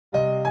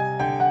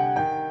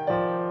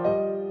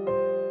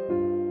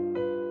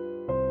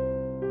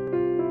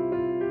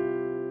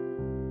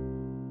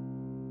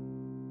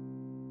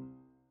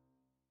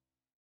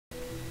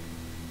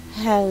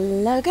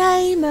Hello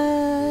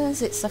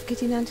gamers, it's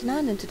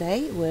SoftKitty99 and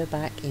today we're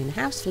back in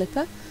House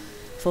Flipper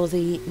for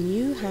the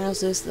new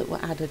houses that were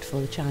added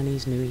for the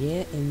Chinese New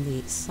Year in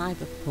the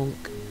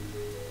Cyberpunk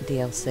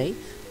DLC,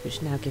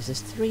 which now gives us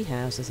 3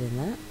 houses in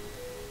that.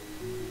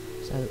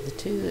 So the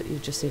 2 that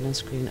you've just seen on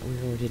screen that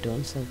we've already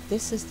done, so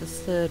this is the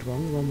 3rd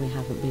one, the one we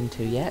haven't been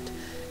to yet.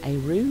 A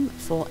room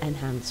for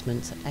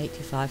enhancements at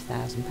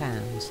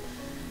 £85,000.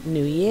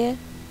 New Year,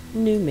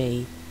 new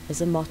me is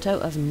a motto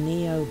of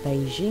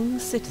Neo-Beijing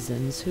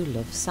citizens who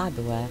love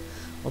cyberware,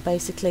 or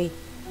basically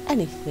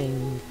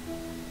anything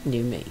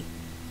new me,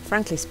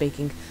 frankly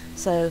speaking.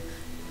 So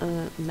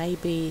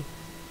maybe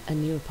a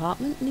new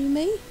apartment new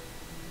me?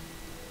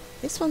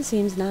 This one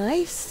seems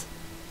nice.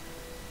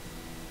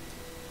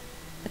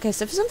 Okay,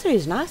 so for some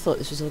reason I thought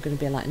this was all going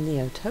to be like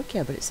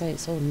Neo-Tokyo, but it's saying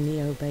it's all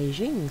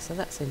Neo-Beijing, so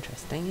that's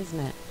interesting, isn't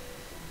it?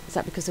 Is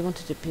that because they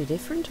wanted it to be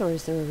different, or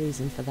is there a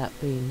reason for that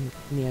being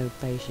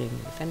Neo-Beijing?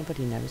 If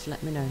anybody knows,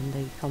 let me know in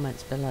the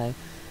comments below.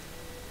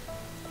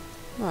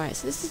 Alright,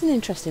 so this is an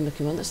interesting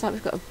looking one. Looks like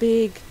we've got a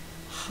big,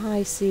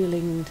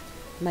 high-ceilinged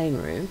main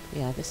room.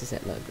 Yeah, this is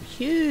it, look.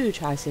 Huge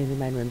high-ceilinged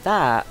main room.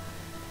 That,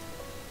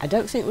 I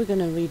don't think we're going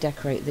to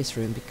redecorate this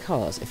room,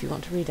 because if you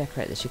want to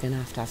redecorate this, you're going to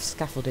have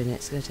scaffolding in it.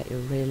 It's going to take you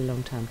a really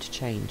long time to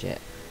change it.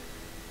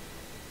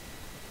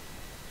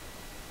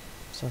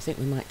 So I think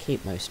we might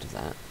keep most of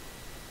that.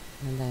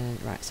 And then,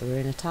 right, so we're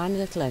in a tiny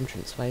little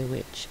entranceway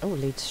which,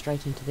 leads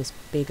straight into this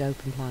big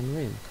open plan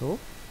room. Cool.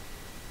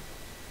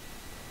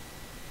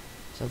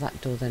 So that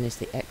door then is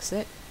the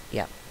exit.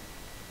 Yep.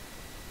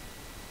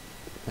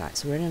 Right,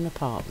 so we're in an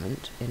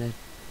apartment in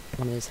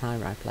one of these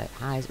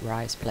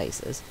high-rise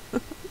places.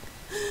 There's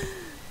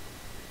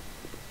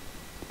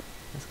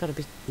got to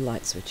be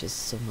light switches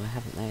somewhere,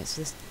 haven't they? It's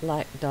this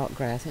light dark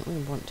grey. I think we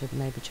want to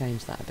maybe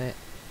change that a bit.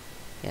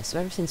 Yeah, so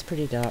everything's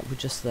pretty dark with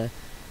just the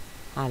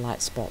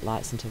highlight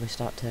spotlights until we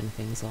start turning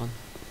things on.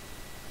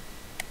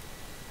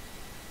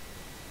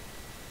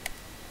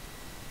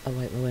 Oh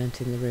wait, we weren't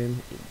in the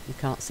room. You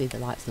can't see the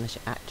lights unless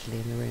you're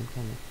actually in the room,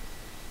 can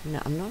you?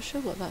 No, I'm not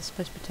sure what that's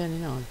supposed to be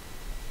turning on.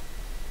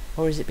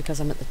 Or is it because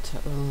I'm at the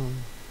top? Oh.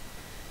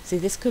 See,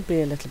 this could be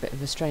a little bit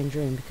of a strange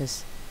room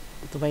because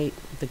the way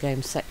the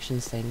game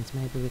sections things,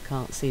 maybe we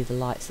can't see the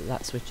lights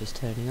that switch is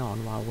turning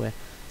on while we're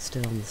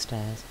still on the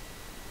stairs.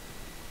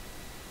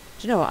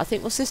 Do you know what? I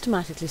think we'll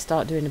systematically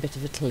start doing a bit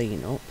of a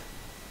clean up.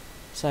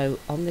 So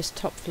on this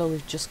top floor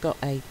we've just got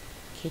a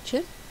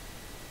kitchen.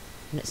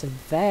 And it's a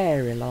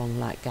very long,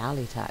 like,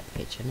 galley type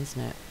kitchen,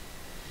 isn't it?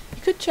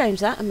 You could change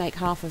that and make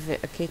half of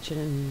it a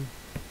kitchen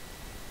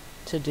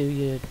to do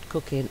your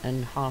cooking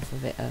and half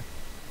of it a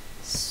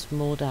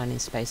small dining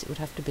space. It would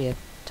have to be a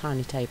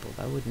tiny table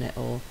though, wouldn't it?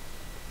 Or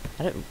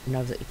I don't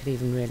know that you could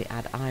even really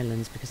add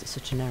islands because it's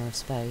such a narrow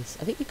space.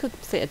 I think you could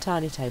fit a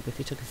tiny table if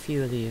you took a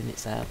few of the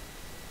units out.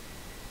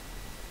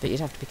 But you'd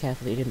have to be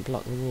careful that you didn't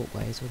block the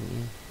walkways, wouldn't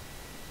you?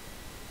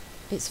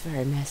 It's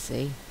very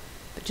messy.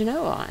 But do you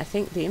know what? I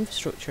think the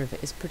infrastructure of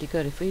it is pretty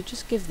good. If we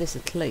just give this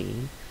a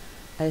clean,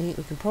 I think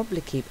we can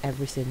probably keep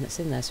everything that's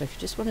in there. So if you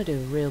just want to do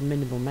a real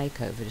minimal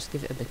makeover, just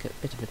give it a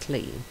bit of a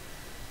clean.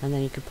 And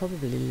then you could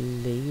probably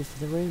leave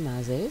the room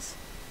as is.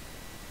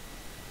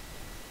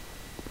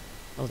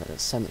 Oh, that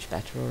looks so much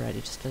better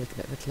already. Just a little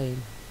bit of a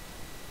clean.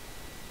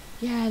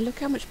 Yeah, look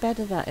how much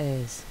better that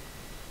is.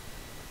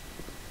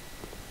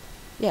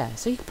 Yeah,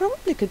 so you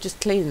probably could just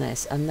clean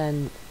this and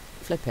then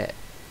flip it,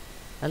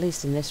 at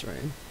least in this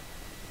room,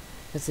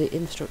 because the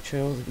infrastructure,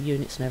 all the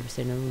units and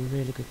everything are in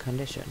really good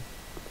condition.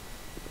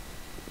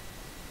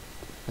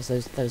 As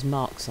those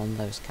marks on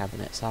those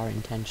cabinets are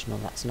intentional,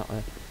 that's not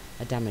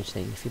a damage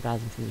thing. If you buy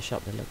them from the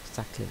shop they look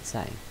exactly the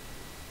same.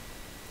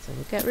 So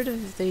we'll get rid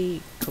of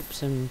the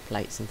cups and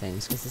plates and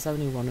things, because there's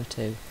only 1 or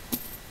 2,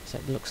 so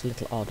it looks a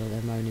little odd, or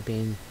them only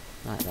being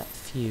like that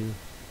few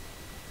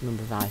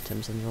number of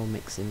items and they're all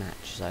mix and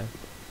match. So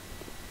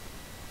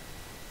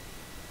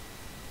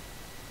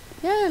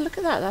yeah, look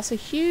at that, that's a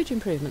huge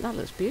improvement. That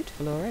looks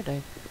beautiful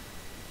already.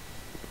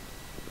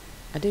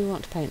 I do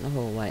want to paint the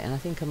hallway, and I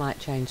think I might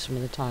change some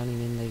of the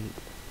tiling in the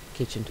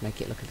kitchen to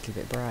make it look a little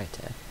bit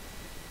brighter.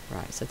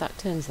 Right, so that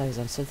turns those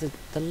on. So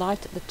the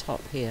light at the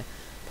top here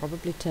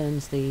probably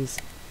turns these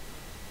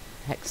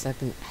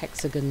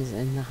hexagons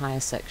in the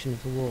higher section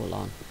of the wall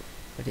on,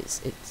 but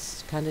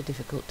it's kind of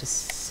difficult to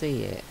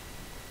see it.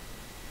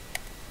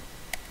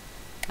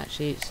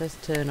 Actually, it says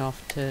turn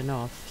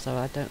off, so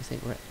I don't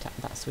think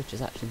that switch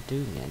is actually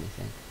doing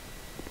anything.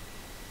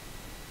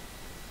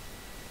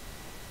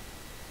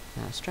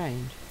 That's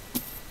strange.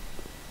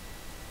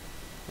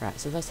 Right,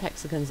 so those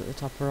hexagons at the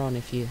top are on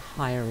if you're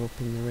higher up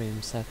in the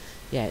room, so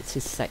yeah, it's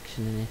his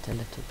sectioning it a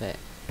little bit.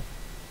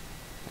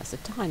 That's a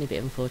tiny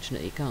bit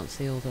unfortunate, you can't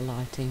see all the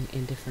lighting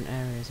in different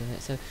areas of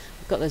it. So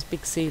we've got those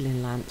big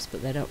ceiling lamps,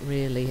 but they don't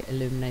really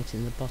illuminate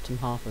in the bottom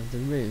half of the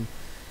room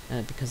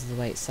because of the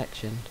way it's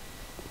sectioned.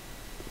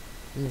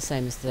 And the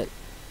same as the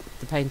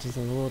paintings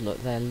on the wall,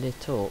 look, they're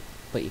lit up,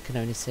 but you can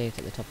only see it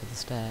at the top of the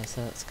stairs,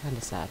 so that's kind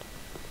of sad.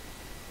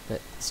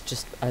 But it's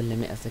just a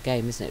limit of the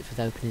game, isn't it, with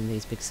opening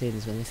these big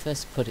ceilings. When they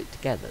first put it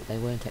together, they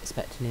weren't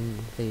expecting in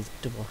these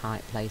double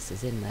height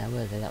places in there,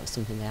 were they? That was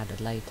something they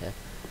added later.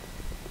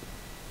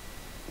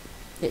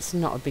 It's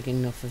not a big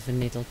enough of a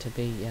needle to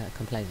be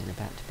complaining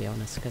about, to be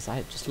honest, because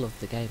I just love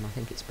the game. I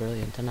think it's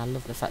brilliant, and I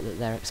love the fact that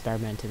they're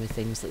experimenting with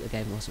things that the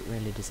game wasn't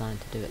really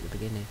designed to do at the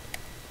beginning.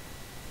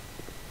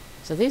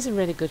 So these are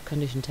really good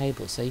condition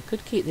tables, so you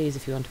could keep these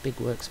if you want a big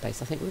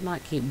workspace. I think we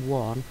might keep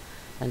one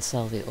and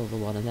sell the other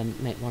one, and then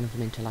make one of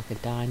them into like a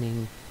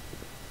dining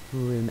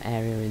room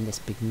area in this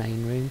big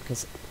main room,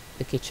 because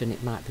the kitchen,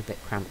 it might be a bit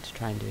cramped to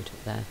try and do it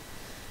up there.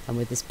 And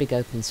with this big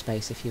open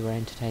space, if you were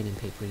entertaining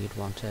people, you'd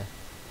want a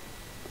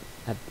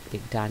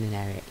big dining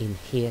area in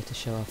here to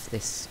show off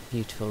this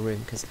beautiful room,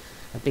 because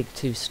a big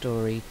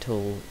 2-story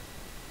tall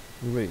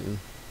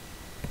room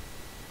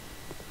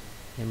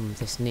in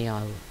this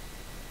neo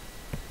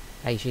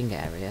Beijing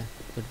area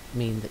would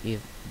mean that you're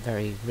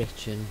very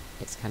rich, and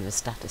it's kind of a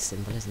status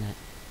symbol, isn't it?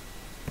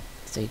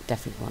 So you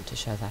definitely want to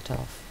show that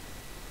off.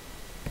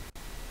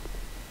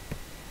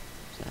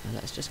 So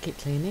let's just keep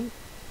cleaning.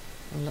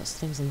 Oh, lots of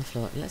things on the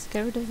floor. Let's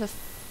get rid of the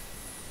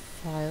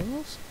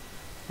files,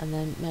 and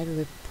then maybe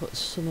we put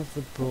some of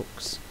the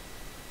books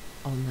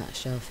on that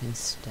shelf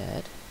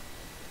instead.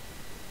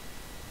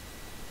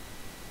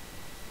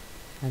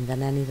 And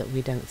then any that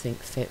we don't think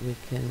fit, we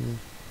can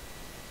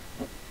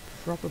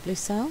probably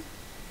sell.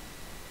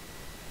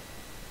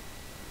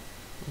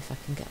 If I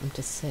can get them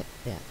to sit.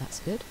 Yeah, that's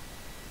good.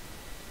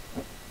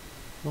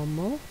 One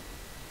more.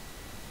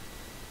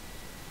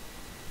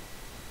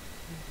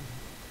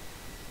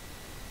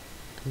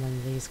 And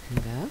then these can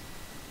go.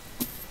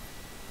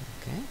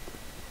 Okay.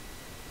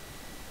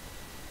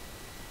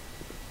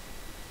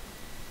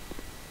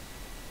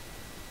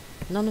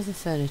 None of the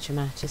furniture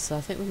matches, so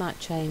I think we might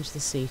change the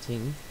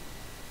seating.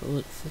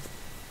 But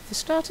for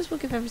starters, we'll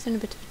give everything a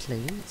bit of a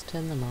clean. Let's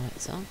turn the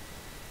lights on.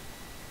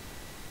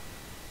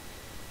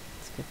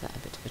 Let's give that a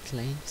bit of a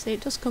clean. See,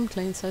 it does come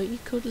clean, so you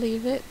could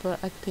leave it,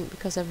 but I think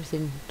because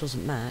everything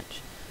doesn't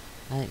match,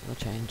 I think we'll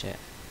change it.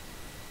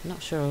 I'm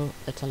not sure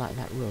that I like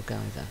that rug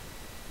either.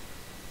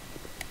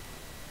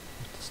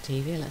 This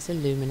TV, let's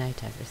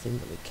illuminate everything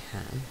that we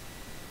can.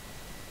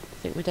 I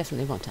think we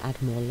definitely want to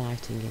add more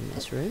lighting in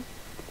this room.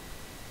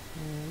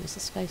 Is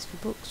there space for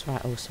books?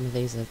 Right, oh, some of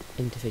these are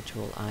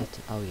individual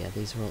items. Oh yeah,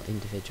 these are all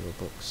individual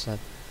books, so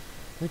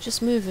we'll just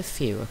move a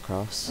few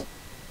across.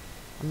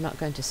 I'm not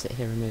going to sit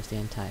here and move the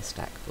entire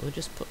stack, but we'll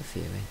just put a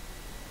few in.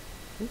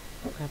 Ooh,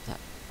 grab that.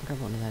 Grab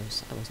one of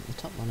those. That wasn't the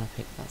top one I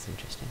picked. That's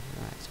interesting.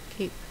 Right, so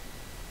keep.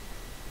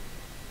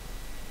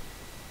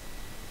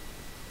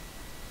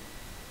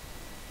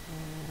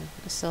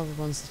 Let's sell the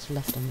ones that are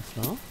left on the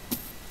floor.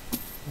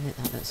 I think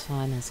that looks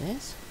fine as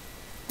is.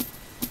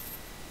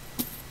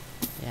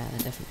 Yeah, they're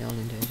definitely all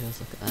individuals.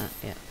 Look at that.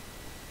 Yeah.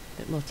 A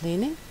bit more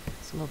cleaning.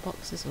 Some more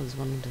boxes. Oh, there's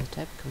one under the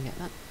table. Can we get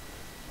that?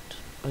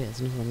 Oh yeah, there's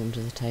another one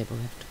under the table.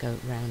 We have to go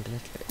round a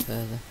little bit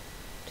further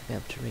to be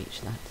able to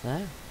reach that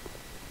though.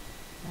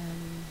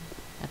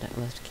 I don't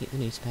know whether to keep the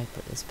newspaper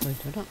at this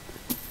point or not.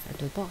 Go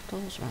to the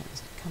bottles. Right,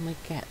 so can we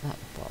get that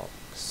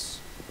box?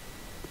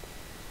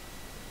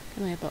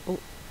 Can we get oh,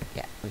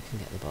 yeah, we can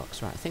get the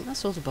box. Right, I think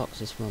that's all the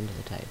boxes from under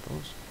the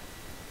tables.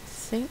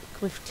 I think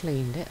we've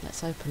cleaned it.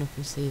 Let's open up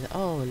and see that.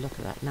 Oh, look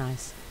at that,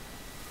 nice.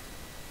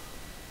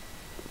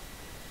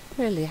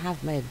 Really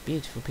have made a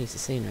beautiful piece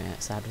of scenery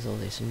outside with all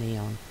this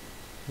neon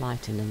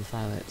lighting and the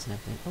fireworks and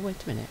everything. Oh,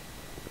 wait a minute.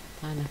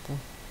 Pineapple.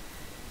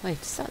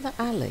 Wait, is that the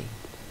alley?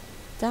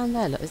 Down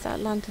there, look, is that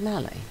Lantern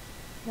Alley?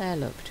 There,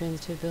 look, between the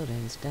two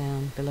buildings,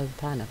 down below the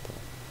pineapple.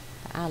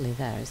 The alley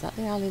there, is that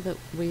the alley that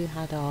we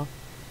had our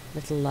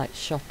little, like,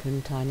 shop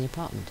and tiny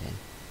apartment in?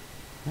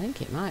 I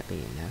think it might be,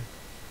 you know.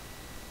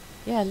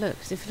 Yeah, look,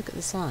 'cause if you look at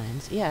the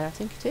signs, yeah, I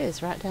think it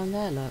is, right down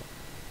there, look.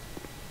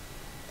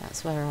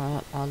 That's where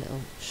our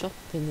little shop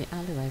in the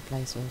alleyway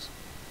place was.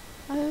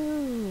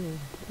 Oh,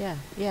 yeah,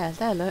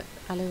 there, look,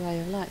 alleyway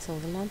of lights, all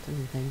the lanterns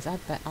and things. I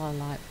bet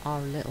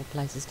our little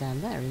place is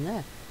down there, in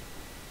there.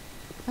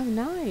 Oh,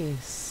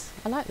 nice.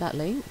 I like that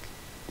link.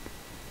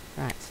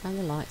 Right, find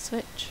the light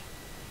switch.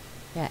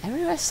 Yeah,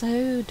 everywhere's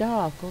so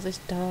dark, all this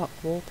dark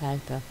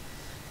wallpaper.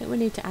 I think we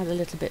need to add a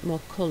little bit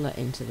more colour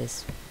into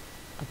this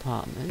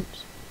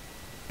apartment.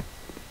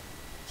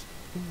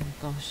 Oh my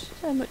gosh,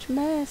 so much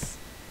mess.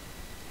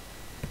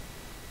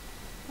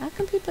 How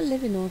can people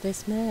live in all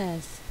this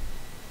mess?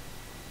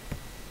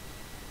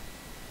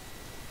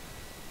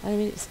 I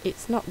mean,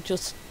 it's not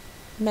just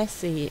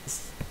messy,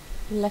 it's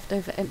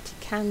leftover empty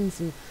cans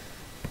and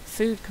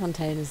food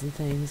containers and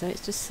things, so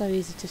it's just so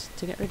easy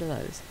to get rid of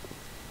those.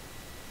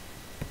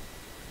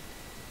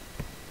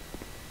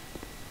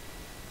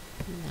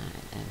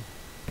 Right then.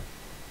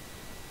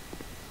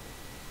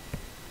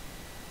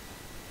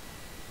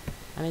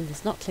 I mean,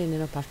 there's not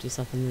cleaning up after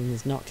yourself, and then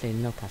there's not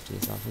cleaning up after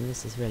yourself, and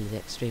this is really the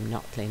extreme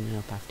not cleaning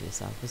up after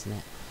yourself, isn't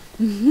it?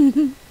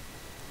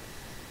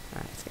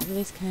 Right, let's get rid of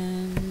these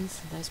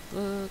cans, those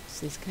books,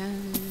 these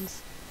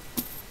cans.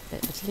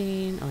 Bit of a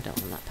clean. Oh, I don't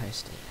want that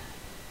poster.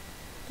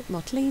 Bit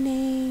more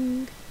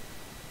cleaning.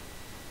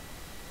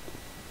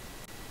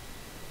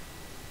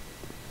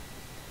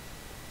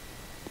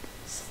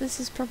 So this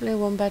is probably a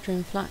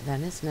one-bedroom flat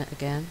then, isn't it,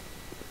 again?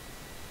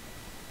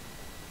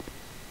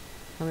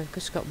 And we've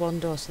just got one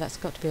door, so that's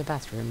got to be a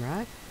bathroom,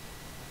 right?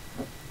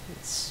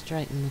 Let's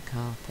straighten the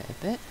carpet a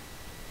bit.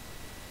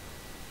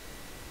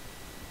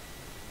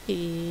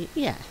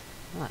 Yeah,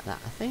 like that,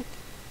 I think.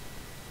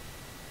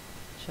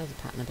 Show the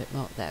pattern a bit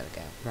more. There we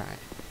go. Right.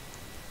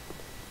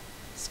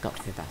 It's got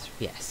to be a bathroom.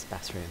 Yes,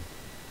 bathroom.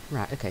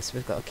 Right, okay, so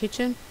we've got a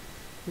kitchen,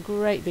 a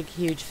great big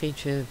huge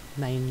feature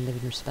main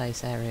living room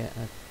space area,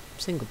 a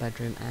single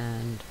bedroom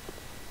and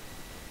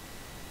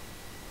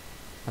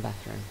a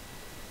bathroom.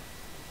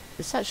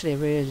 It's actually a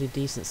really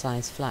decent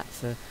sized flat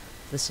for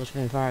the sort of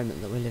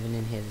environment that we're living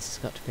in here. This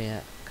has got to be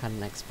a kind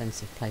of an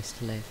expensive place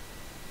to live.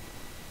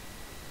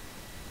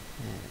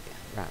 There we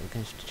go. Right, we're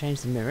going to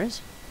change the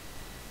mirrors.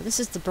 But this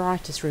is the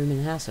brightest room in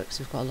the house because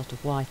we've got a lot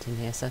of white in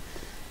here, so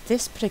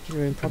this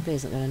particular room probably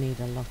isn't going to need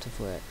a lot of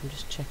work. I'm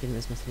just checking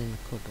there's nothing in the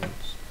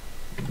cupboards.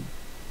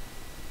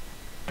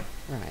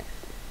 Right.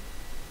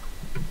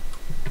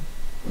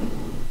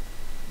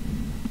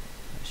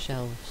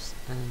 Shelves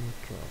and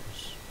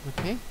drawers.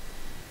 Okay.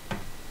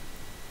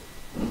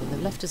 So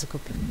they've left us a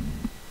couple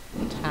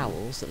of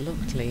towels that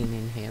look clean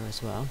in here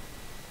as well.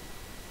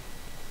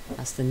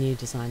 That's the new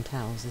design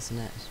towels, isn't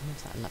it? So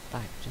move that look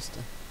back just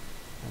a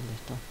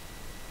little.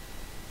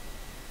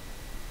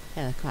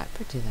 Yeah, they're quite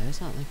pretty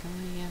those, aren't they? Can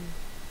we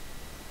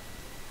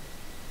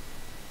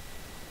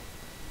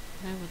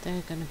know what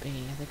they're going to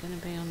be? Are they going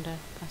to be under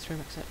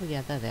bathroom access? Oh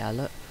yeah, there they are,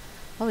 look.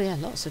 Oh yeah,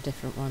 lots of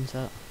different ones,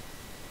 look.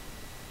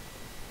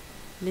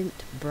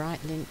 Lint,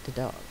 bright lint to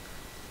dark.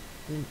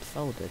 Lint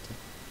folded.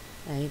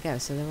 There you go,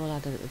 so they're all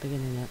added at the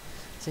beginning, look.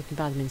 So you can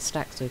buy them in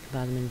stacks or you can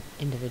buy them in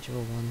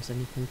individual ones and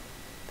you can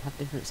have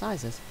different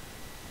sizes.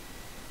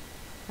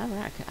 Oh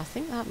right, okay. I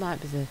think that might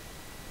be the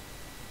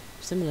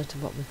similar to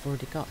what we've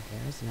already got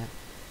here, isn't it?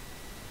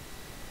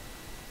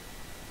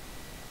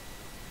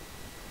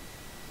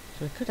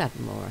 So we could add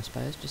more, I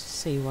suppose, just to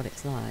see what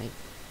it's like.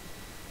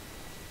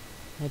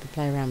 Maybe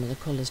play around with the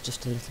colours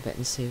just a little bit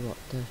and see what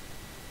the...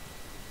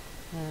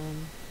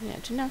 yeah,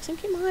 do you know, I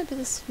think it might be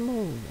the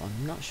small one,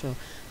 I'm not sure.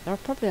 There are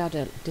probably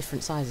other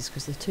different sizes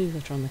because the two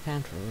that are on the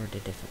counter are already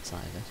different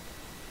sizes.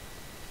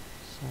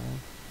 So,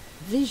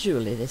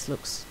 visually this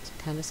looks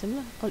kind of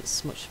similar. Oh,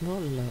 it's much smaller,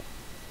 look.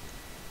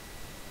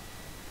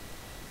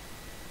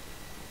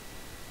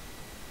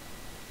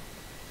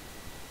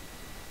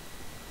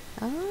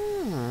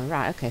 Ah,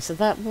 right, okay, so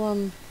that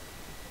one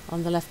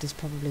on the left is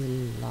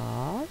probably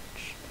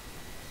large.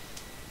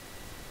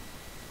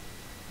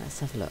 Let's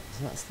have a look.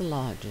 So that's the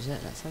large, is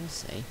it? Let's have a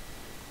see.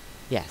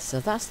 Yes, so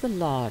that's the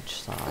large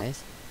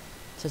size.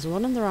 So the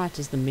one on the right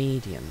is the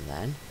medium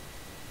then.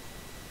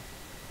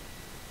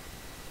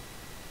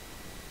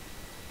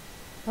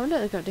 Oh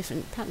look, they've got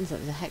different patterns,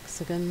 like the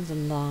hexagons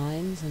and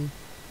lines and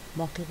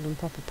mottled and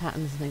proper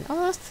patterns and things. Oh,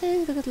 that's the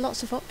thing, they've got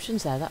lots of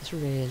options there. That's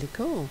really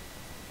cool.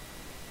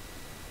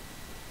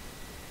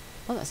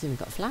 Oh, that's even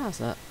got flowers,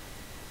 look.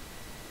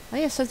 Oh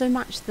yeah, so they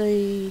match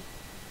the...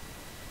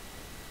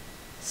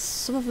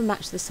 Some of them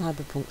match the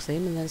Cyberpunk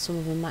theme and then some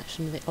of them match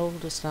some of the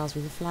older styles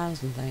with the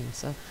flowers and things.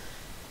 So,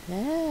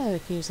 yeah, we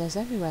can use those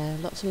everywhere.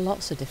 Lots and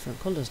lots of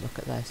different colours, look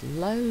at those.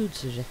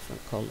 Loads of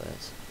different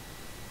colours.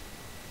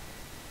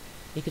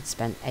 You could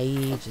spend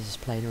ages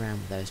playing around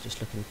with those, just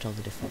looking at all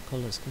the different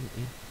colours, couldn't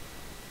you?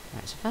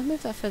 Right, so if I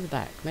move that further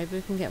back, maybe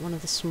we can get one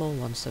of the small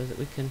ones so that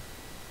we can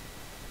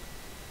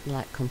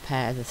like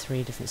compare the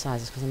three different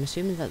sizes, because I'm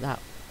assuming that that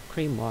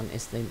cream one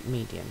is the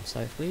medium.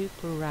 So if we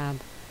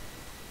grab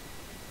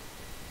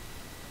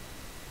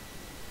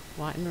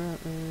white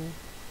and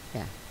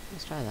yeah,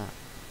 let's try that.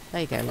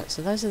 There you go, look,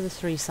 so those are the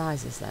three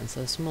sizes then,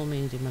 so small,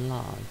 medium and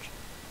large.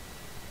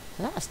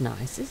 So that's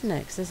nice, isn't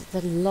it? Because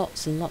there's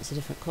lots and lots of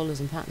different colours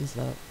and patterns,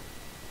 look.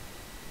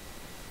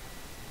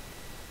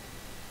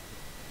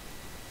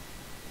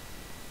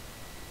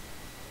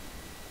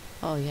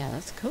 Oh yeah,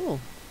 that's cool.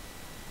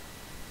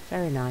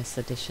 Very nice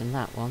addition,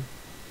 that one.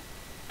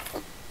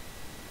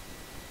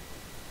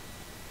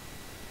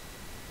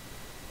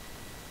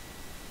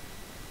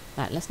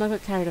 Right, let's not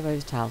get carried away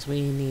with towels.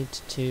 We need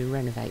to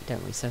renovate,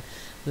 don't we? So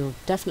we'll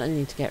definitely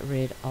need to get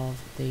rid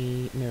of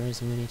the mirrors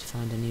and we need to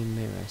find a new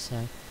mirror.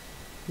 So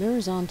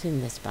mirrors aren't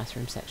in this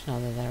bathroom section, are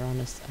they? They're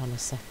on a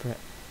separate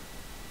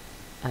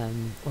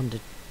under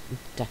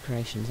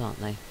decorations, aren't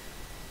they?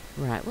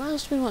 Right, what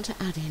else do we want to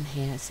add in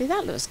here? See,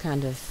 that looks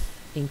kind of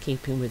in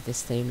keeping with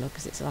this theme, look,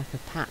 because it's like a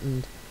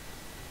patterned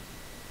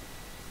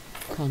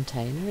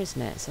container,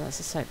 isn't it? So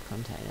that's a soap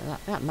container.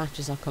 That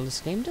matches our colour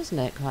scheme, doesn't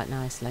it? Quite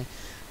nicely.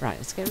 Right,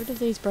 let's get rid of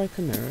these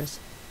broken mirrors.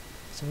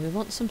 So we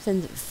want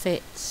something that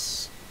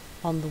fits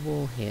on the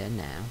wall here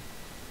now.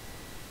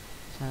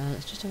 So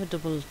let's just have a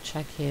double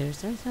check here.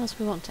 Is there anything else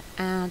we want to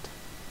add?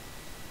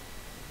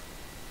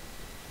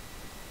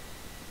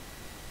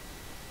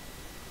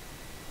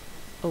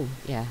 Oh,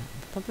 yeah,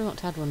 we probably want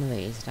to add one of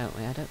these, don't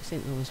we? I don't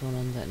think there was one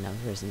on there. No,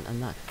 there isn't.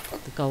 And that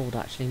the gold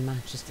actually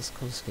matches this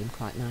colour scheme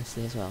quite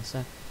nicely as well.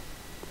 So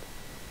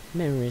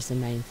mirror is the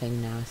main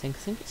thing now, I think. I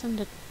think it's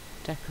under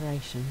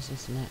decorations,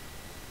 isn't it?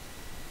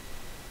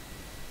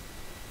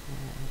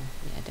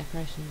 Yeah,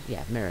 decorations.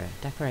 Yeah, mirror.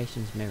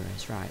 Decorations,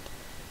 mirrors, right.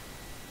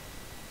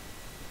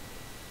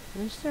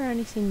 Is there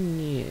anything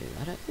new?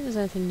 I don't think there's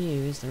anything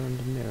new, is there,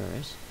 under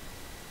mirrors?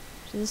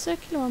 So the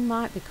circular one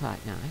might be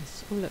quite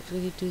nice. Oh look,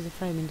 we do the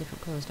frame in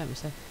different colours, don't we?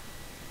 So,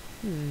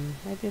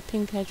 maybe a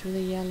pink edge with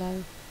a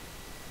yellow.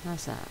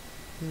 How's that?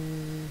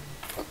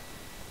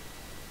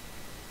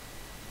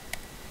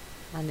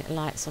 And it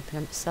lights up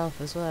itself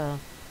as well.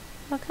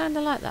 I kind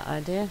of like that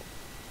idea.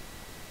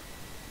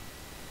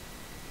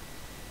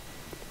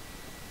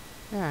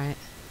 Alright.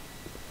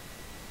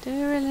 Do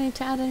we really need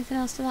to add anything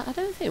else to that? I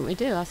don't think we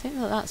do. I think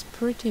that that's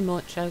pretty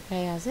much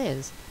okay as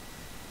is.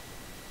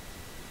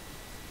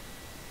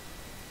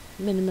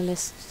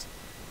 Minimalist,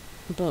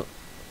 but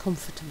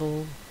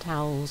comfortable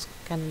towels.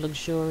 Kind of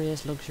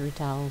luxurious luxury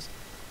towels.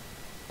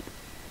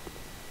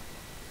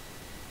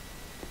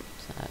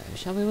 So,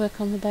 shall we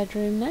work on the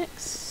bedroom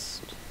next?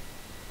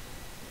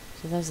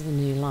 So those are the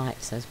new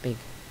lights, those big,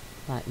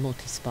 like,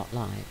 multi-spot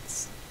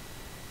lights.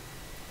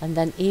 And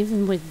then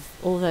even with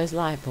all those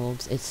light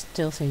bulbs, it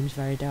still seems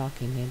very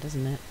dark in here,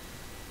 doesn't it?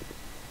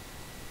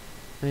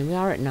 I mean, we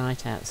are at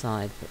night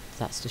outside, but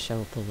that's to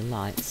show up all the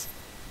lights.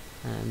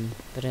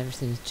 But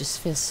everything just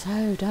feels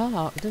so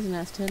dark, doesn't it?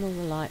 Let's turn all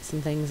the lights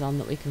and things on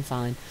that we can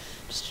find,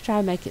 just to try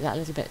and make it that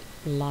little bit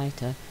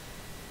lighter.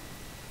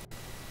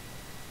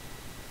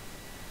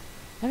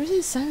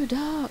 Everything's so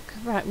dark.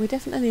 Right, we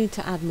definitely need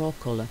to add more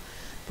colour,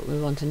 but we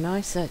want a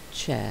nicer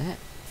chair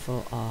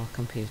for our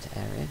computer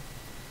area.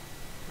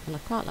 And I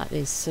quite like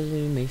these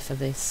salumi for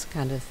this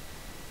kind of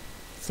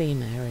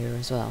theme area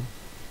as well.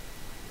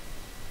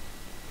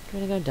 Do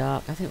we want to go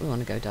dark? I think we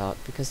want to go dark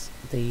because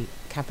the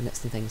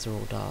cabinets and things are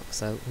all dark,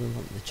 so we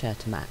want the chair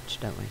to match,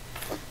 don't we?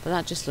 But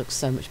that just looks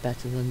so much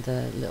better than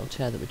the little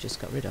chair that we just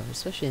got rid of,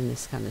 especially in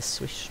this kind of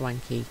swish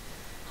swanky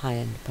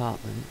high-end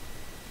apartment.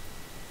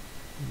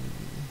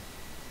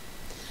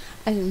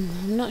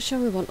 I'm not sure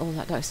we want all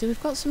that dark. See,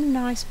 we've got some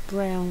nice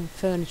brown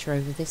furniture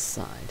over this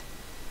side.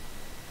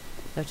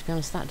 Though to be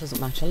honest, that doesn't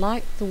match. I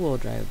like the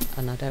wardrobe,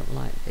 and I don't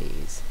like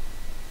these.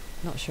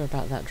 Not sure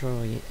about that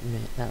drawer unit,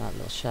 that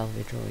little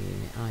shelvy drawer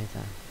unit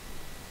either.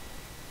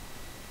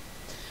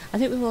 I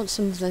think we want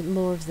some of the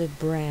more of the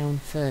brown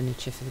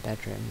furniture for the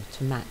bedroom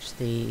to match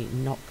the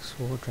Knox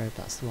wardrobe.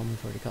 That's the one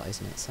we've already got,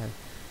 isn't it? So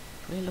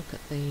if we look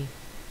at the...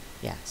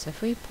 Yeah, so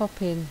if we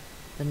pop in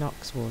the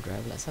Knox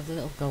wardrobe, let's have the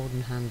little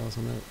golden handles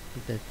on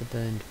the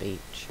burned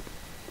beech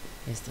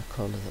is the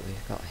colour that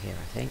we've got here,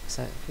 I think.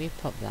 So if we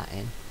pop that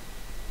in,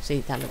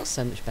 see, that looks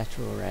so much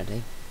better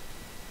already.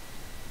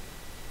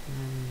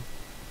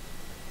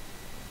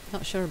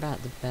 Not sure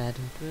about the bed.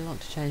 Do we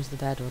want to change the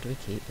bed or do we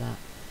keep that?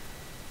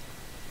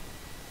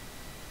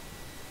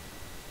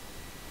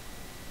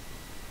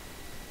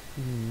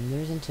 There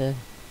isn't a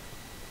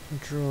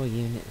drawer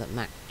unit that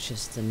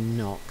matches the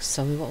Knox.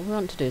 So what we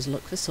want to do is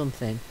look for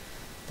something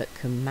that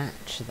can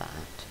match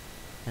that.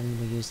 And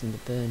we're using the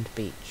burned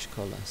beech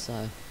colour.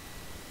 So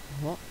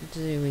what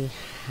do we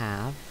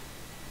have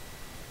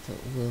that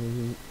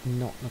will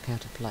not look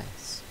out of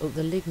place? Oh,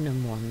 the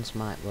lignum ones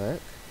might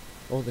work.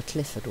 Or the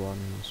Clifford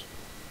ones.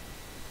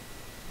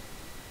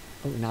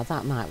 Oh, now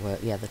that might work.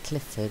 Yeah, the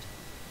Clifford.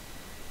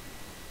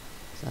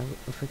 So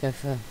if we go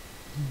for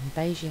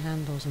beige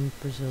handles and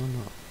Brazil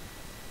nut,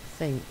 I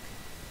think.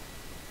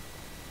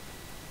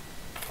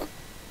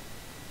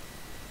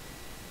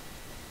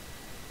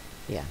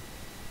 Yeah,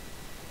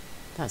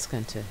 that's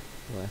going to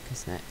work,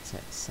 isn't it? So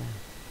it's. I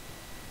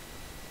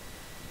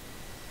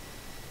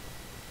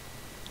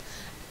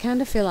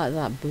kind of feel like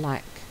that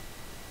black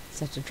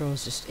set of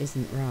drawers just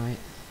isn't right.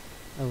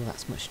 Oh,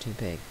 that's much too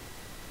big.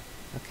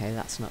 Okay,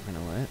 that's not going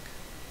to work.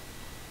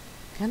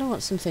 Kind of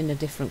want something a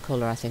different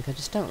colour, I think. I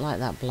just don't like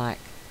that black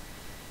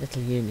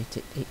little unit.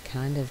 It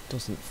kind of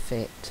doesn't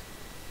fit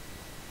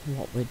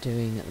what we're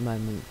doing at the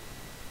moment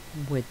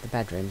with the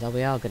bedrooms. Though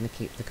we are going to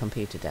keep the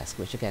computer desk,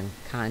 which again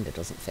kind of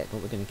doesn't fit,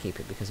 but we're going to keep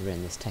it because we're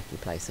in this techie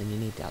place and you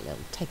need that little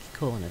techie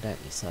corner, don't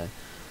you? So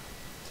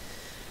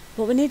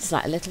what we need is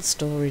like a little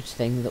storage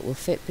thing that will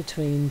fit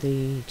between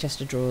the chest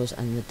of drawers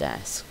and the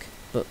desk,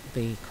 but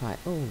be quite...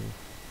 Oh,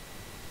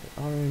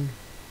 the orange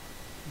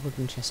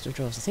wooden chest of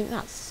drawers. I think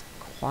that's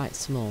quite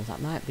small.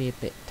 That might be a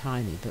bit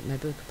tiny, but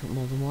maybe we could put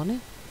more than one in.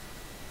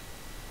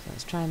 So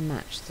let's try and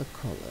match the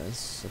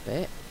colours a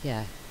bit.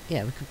 Yeah,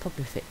 we could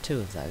probably fit two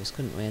of those,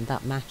 couldn't we? And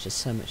that matches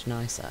so much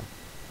nicer.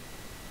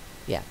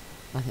 Yeah,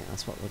 I think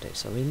that's what we'll do.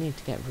 So we need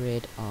to get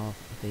rid of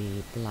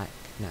the black...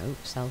 No,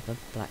 sell the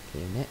black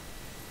unit.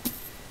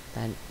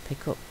 Then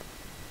pick up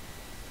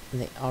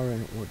the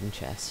orange wooden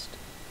chest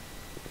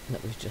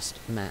that we've just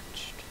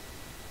matched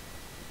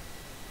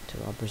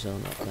to our Brazil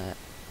nut there,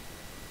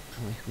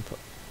 and we can put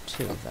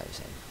two of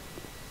those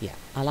in. Yeah,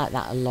 I like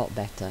that a lot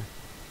better.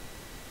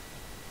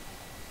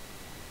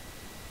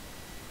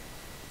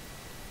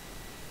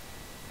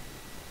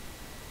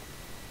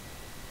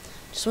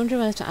 Just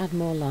wondering whether to add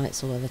more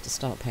lights or whether to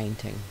start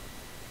painting.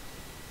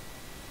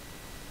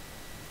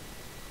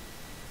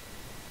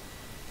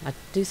 I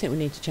do think we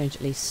need to change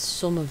at least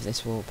some of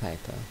this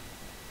wallpaper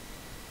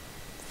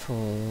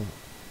for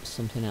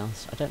something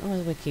else. I don't know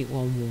whether we keep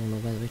one wall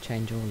or whether we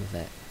change all of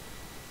it.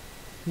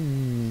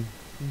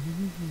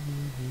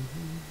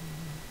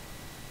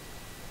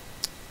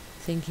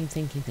 Thinking.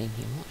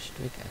 What should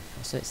we go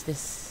for? So it's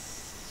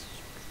this.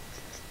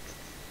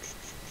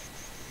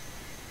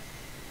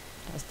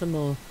 That's the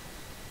more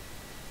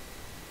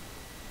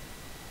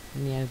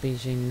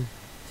neo-Beijing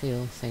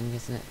feel thing,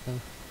 isn't it? Though I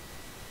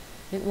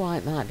think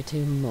white might be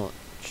too much.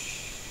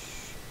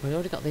 We've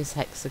already got these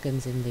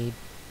hexagons in the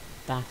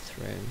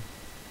bathroom.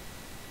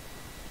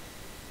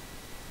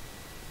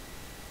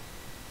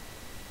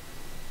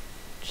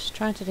 Just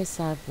trying to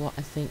decide what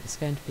I think is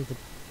going to be the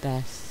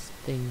best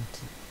thing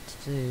to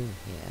do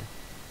here.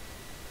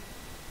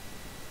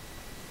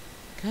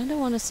 Kind of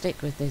want to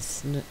stick with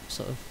this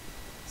sort of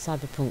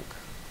cyberpunk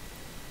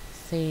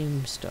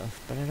theme stuff,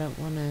 but I don't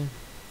want to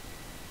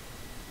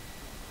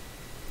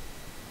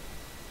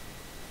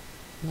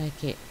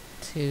make it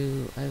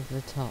too over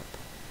the top.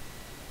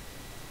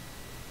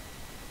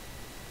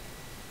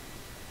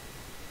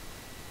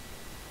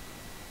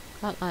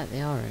 Quite like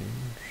the orange.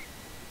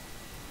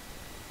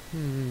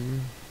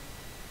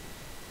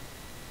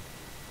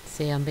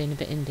 See, I'm being a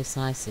bit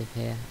indecisive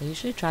here. I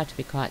usually try to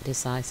be quite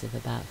decisive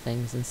about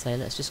things and say,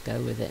 let's just go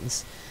with it,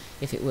 and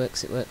if it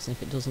works, it works, and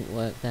if it doesn't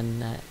work,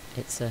 then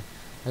it's a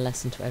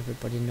lesson to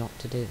everybody not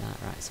to do that,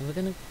 right? So we're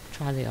going to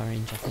try the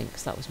orange, I think,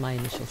 because that was my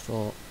initial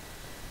thought.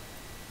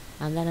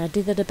 And then I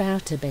dithered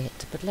about a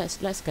bit, but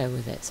let's go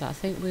with it. So I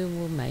think we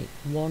will make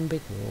one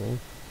big wall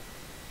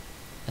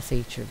a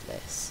feature of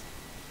this.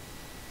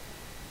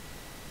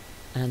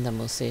 And then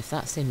we'll see if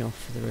that's enough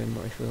for the room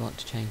or if we want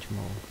to change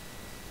more.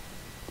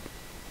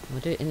 We'll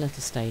do it in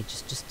little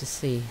stages just to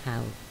see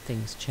how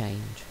things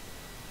change.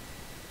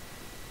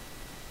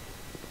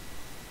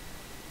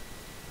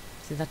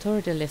 See, that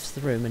already lifts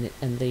the room,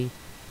 and the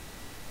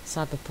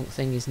cyberpunk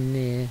thing is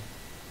near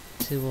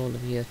to all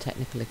of your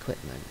technical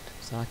equipment.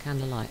 So I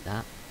kind of like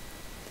that.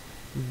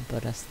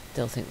 But I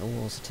still think the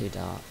walls are too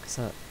dark.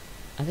 So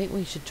I think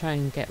we should try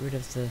and get rid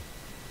of the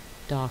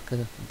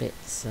darker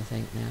bits, I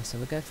think, now. So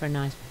we'll go for a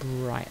nice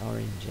bright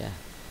orange, yeah.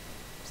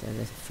 So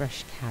the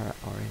fresh carrot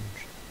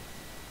orange.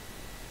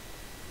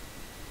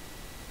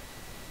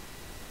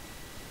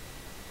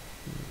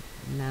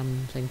 Now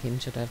I'm thinking,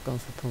 should I have gone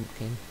for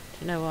pumpkin? Do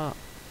you know what?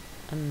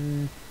 I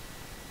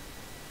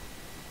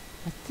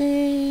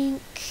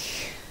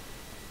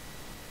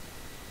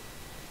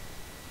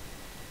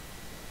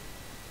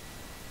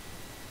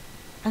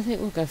think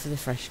we'll go for the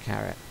fresh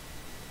carrot.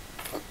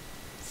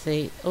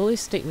 See, always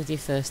stick with your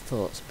first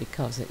thoughts,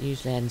 because it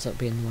usually ends up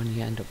being the one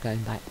you end up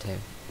going back to.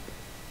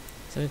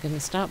 So we're going to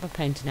start by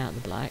painting out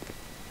the black.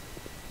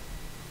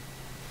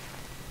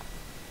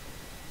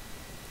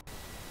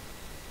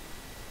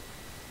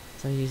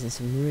 So I'm using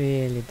some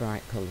really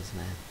bright colours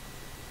now.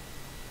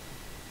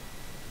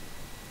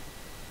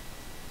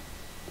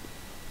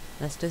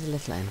 Let's do the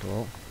little end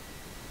wall.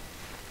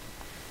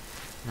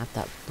 Add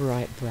that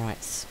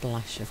bright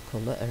splash of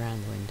colour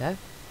around the window.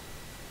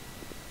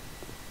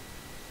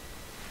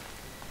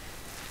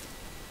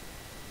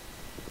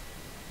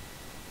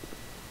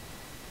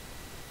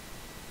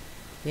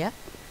 Yeah.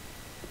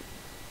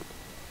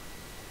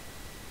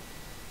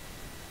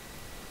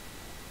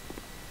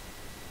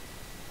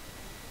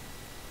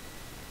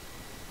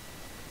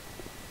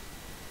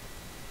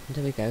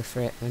 Do we go for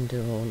it and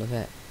do all of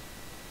it?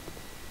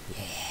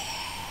 Yeah.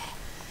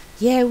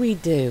 Yeah, we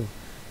do.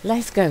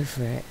 Let's go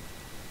for it.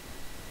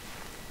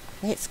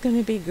 It's going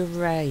to be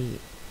great.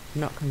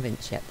 I'm not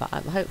convinced yet, but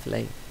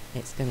hopefully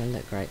it's going to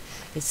look great.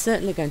 It's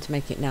certainly going to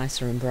make it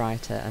nicer and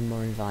brighter and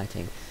more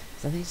inviting.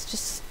 I think it's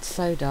just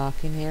so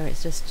dark in here.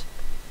 It's just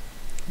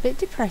a bit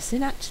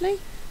depressing, actually,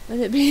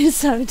 with it being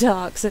so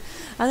dark. So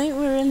I think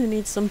we really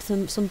need some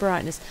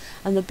brightness.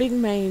 And the big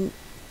main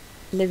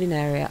living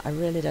area, I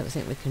really don't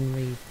think we can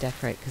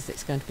redecorate, because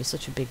it's going to be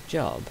such a big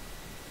job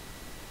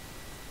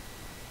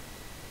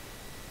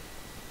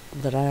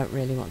that I don't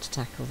really want to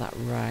tackle that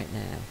right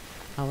now.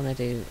 I want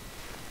to do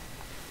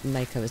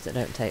makeovers that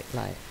don't take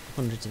like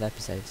hundreds of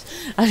episodes.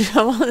 I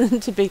want them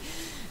to be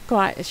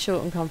quite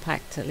short and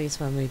compact, at least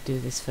when we do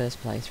this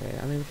first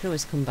playthrough. I mean, we can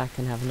always come back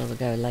and have another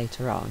go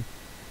later on,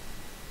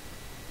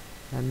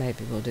 and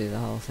maybe we'll do the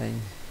whole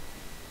thing.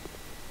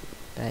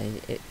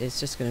 But it's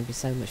just going to be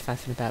so much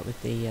faffing about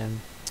with the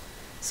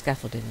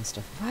scaffolding and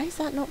stuff. Why is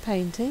that not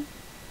painting?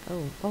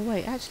 Oh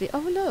wait, actually, oh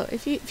look,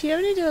 if you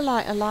only do a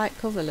light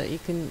cover, look, you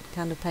can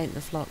kind of paint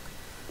the flock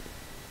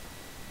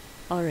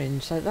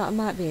orange. So that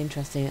might be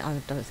interesting. I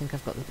don't think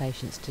I've got the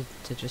patience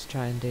to just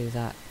try and do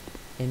that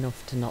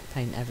enough to not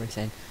paint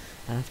everything.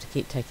 I have to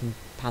keep taking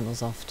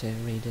panels off to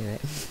redo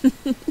it.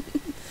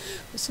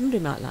 But somebody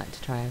might like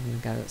to try having a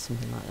go at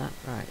something like that.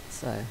 Right,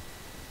 so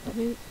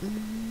do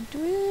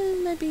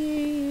we maybe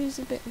use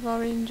a bit of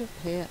orange up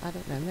here? I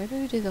don't know, maybe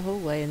we do the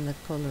hallway in the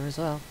colour as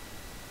well.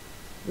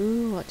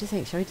 Ooh, what do you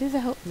think? Shall we do the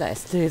whole...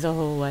 Let's do the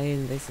hallway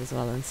in this as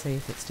well and see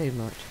if it's too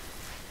much.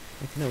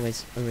 We can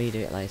always redo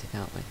it later,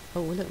 can't we?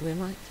 Oh, look, we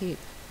might keep...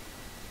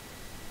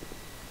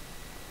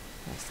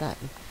 That's that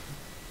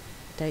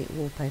date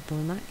wallpaper.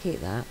 We might keep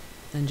that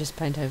and just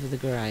paint over the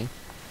grey.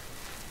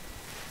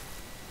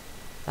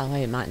 That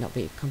way it might not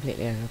be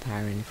completely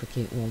overpowering if we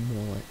keep one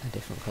wall a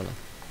different colour.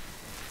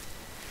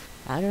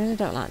 I really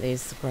don't like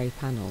these grey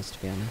panels,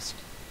 to be honest.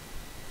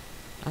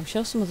 I'm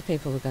sure some other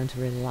people are going to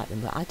really like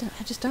them, but I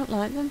just don't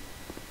like them.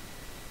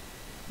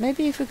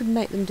 Maybe if we could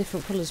make them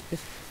different colours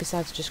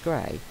besides just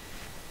grey,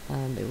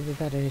 it would be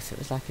better if it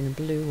was like in a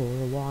blue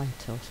or a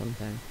white or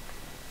something.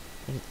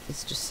 But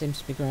it just seems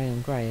to be grey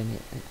on grey, and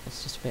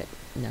it's just a bit...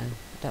 no,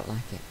 I don't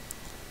like it.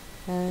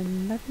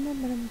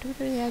 Do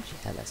the edge?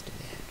 Yeah, let's do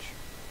the edge.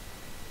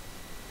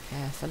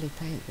 Carefully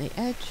paint the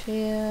edge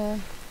here.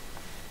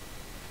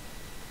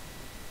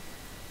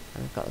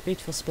 And we've got a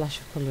beautiful splash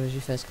of colour as you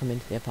first come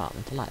into the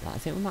apartment. I like that. I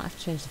think we might have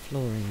to change the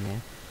flooring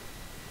now.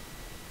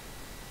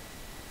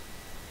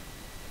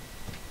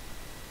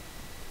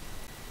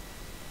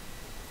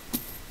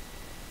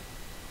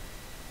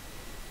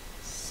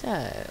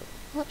 So,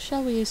 what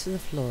shall we use for the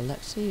floor?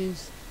 Let's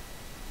use...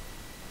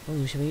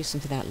 oh, shall we use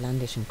something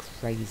outlandish and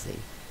crazy?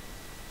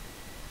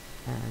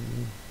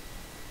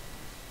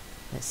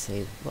 Let's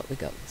see what we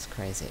got that's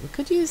crazy. We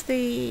could use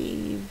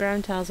the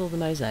brown tiles or the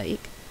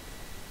mosaic,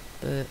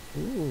 but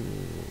ooh,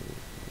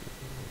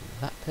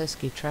 that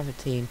pesky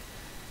travertine.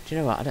 Do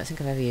you know what? I don't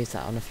think I've ever used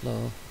that on a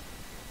floor.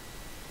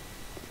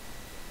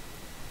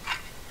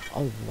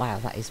 Oh wow,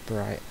 that is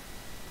bright.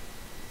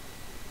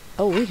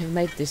 Oh, we have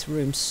made this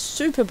room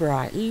super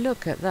bright.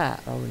 Look at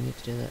that. Oh, we need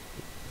to do the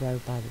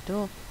row by the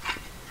door.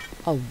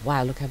 Oh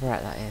wow, look how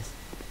bright that is.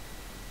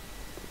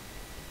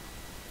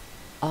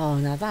 Oh,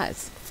 now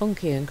that's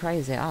funky and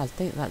crazy. I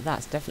think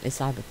that's definitely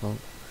Cyberpunk.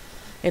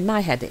 In my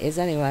head it is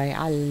anyway.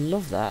 I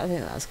love that. I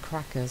think that's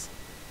crackers.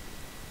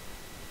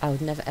 I would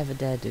never ever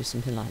dare do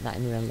something like that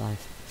in real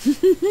life.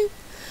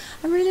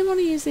 I really want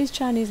to use these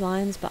Chinese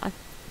lions, but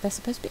they're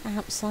supposed to be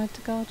outside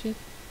to guard your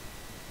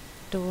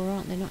door,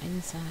 aren't they? Not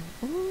inside.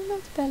 Oh,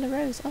 look, the Bella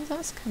Rose. Oh,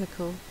 that's kind of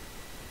cool.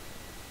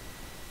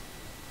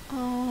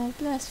 Oh,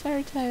 bless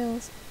fairy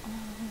tales.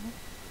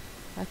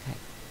 Oh. Okay.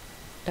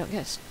 Don't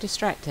get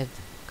distracted.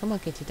 Come on,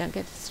 Kitty, don't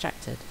get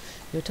distracted.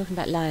 You were talking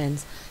about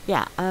lions.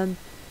 Yeah,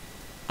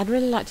 I'd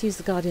really like to use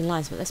the guardian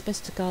lions, but they're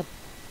supposed to guard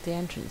the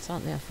entrance,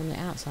 aren't they, from the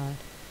outside?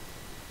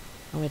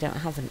 And we don't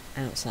have an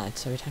outside,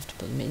 so we'd have to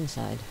put them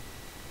inside.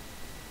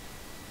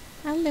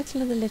 How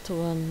little are the little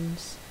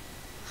ones?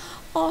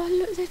 Oh,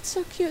 look, they're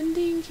so cute and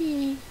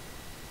dinky.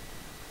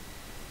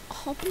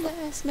 Oh,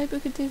 bless. Maybe we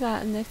could do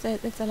that, and if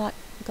they're like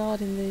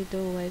guarding the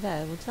doorway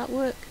there, would that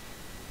work?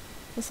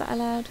 Was that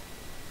allowed?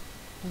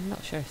 I'm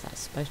not sure if that's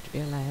supposed to be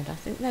allowed. I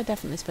think they're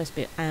definitely supposed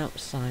to be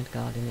outside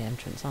guarding the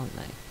entrance, aren't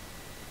they?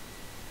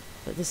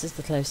 But this is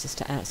the closest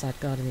to outside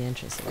guarding the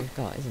entrance that we've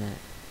got, isn't it?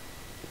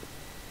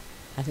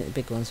 I think the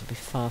big ones would be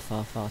far,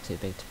 far, far too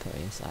big to put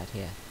inside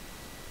here.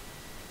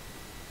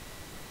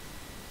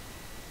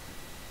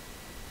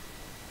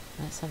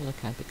 Let's have a look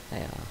how big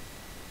they are.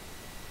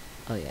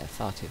 Oh yeah,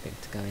 far too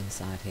big to go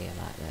inside here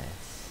like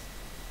this.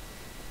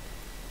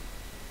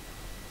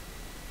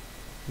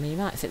 I mean, you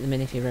might fit them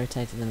in if you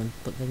rotated them,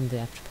 and put them, they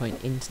have to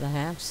point into the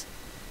house.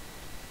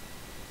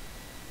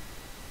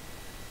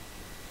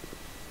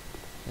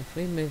 If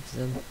we move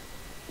them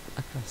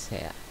across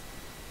here,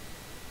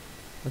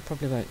 we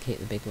probably won't keep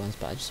the big ones,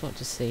 but I just want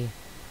to see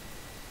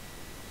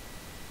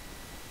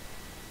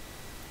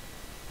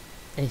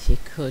if you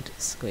could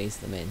squeeze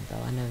them in,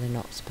 though I know they're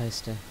not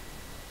supposed to.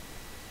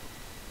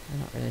 They're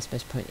not really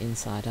supposed to point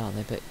inside, are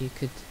they? But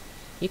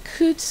you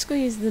could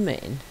squeeze them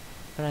in.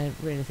 But I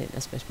really think they're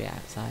supposed to be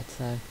outside,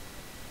 so...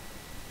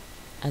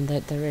 and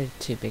they're really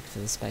too big for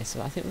the space,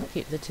 so I think we'll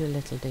keep the two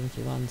little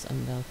dinky ones,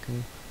 and they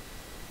can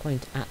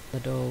point at the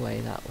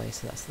doorway that way,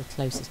 so that's the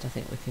closest I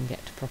think we can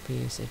get to proper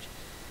usage,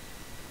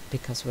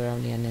 because we're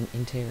only in an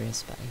interior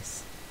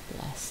space.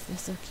 Bless, they're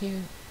so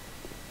cute.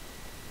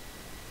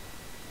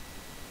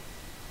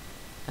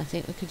 I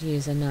think we could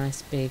use a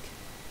nice big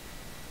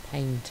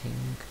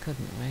painting,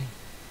 couldn't we?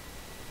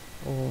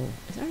 Or,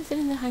 is there anything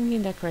in the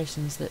hanging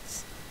decorations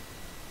that's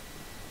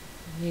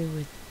new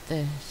with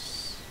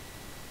this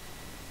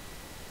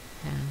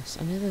house?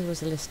 I know there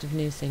was a list of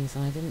new things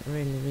and I didn't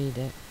really read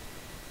it,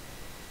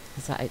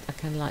 because I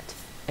kind of like to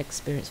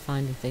experience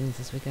finding things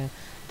as we go.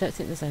 I don't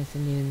think there's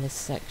anything new in this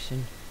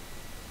section.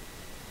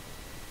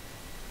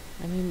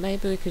 I mean,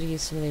 maybe we could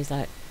use some of these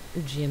like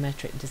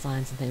geometric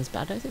designs and things, but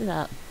I don't think they're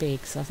that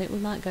big, so I think we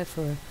might go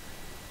for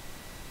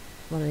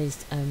one of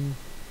these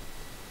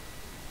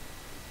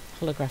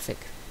holographic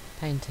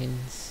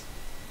paintings.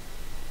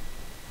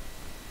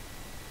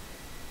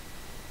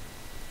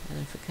 And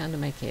if we kind of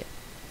make it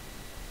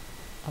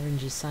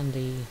orangey,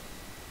 sandy,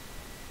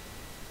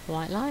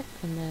 white light,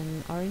 and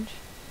then orange,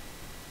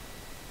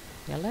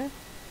 yellow,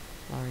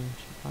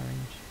 orange,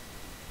 orange.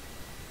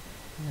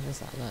 How does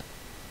that look?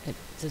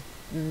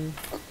 The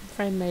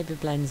frame maybe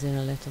blends in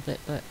a little bit,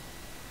 but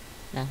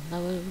no,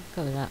 we'll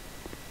go with that.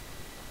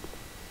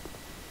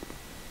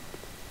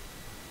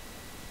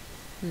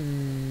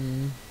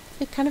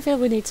 I kind of feel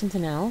we need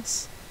something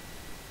else.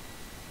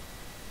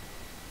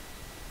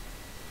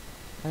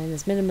 I mean,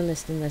 there's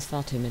minimalist and there's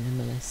far too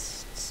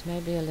minimalists.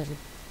 Maybe a little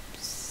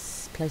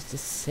place to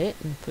sit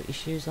and put your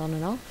shoes on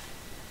and off.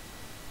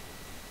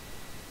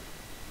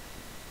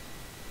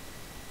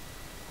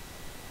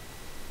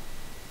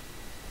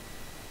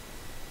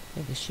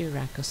 Maybe a shoe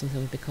rack or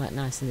something would be quite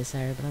nice in this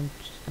area, but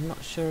I'm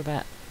not sure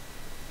about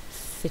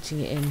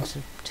fitting it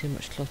into too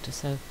much clutter.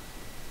 So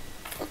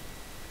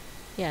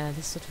yeah,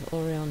 this sort of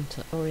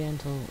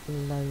oriental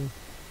low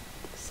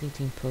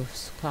seating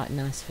puffs, quite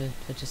nice for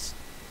just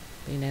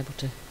being able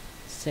to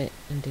sit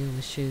and deal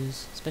with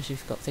shoes, especially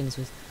if you've got things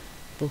with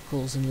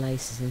buckles and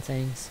laces and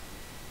things.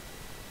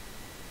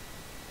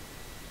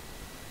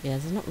 Yeah,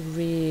 there's not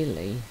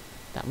really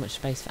that much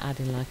space for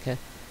adding like a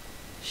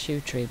shoe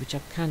tree, which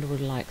I kind of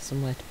would like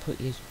somewhere to put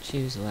your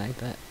shoes away,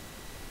 but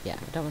yeah,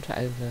 I don't want to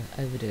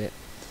overdo it.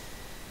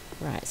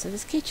 Right, so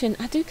this kitchen,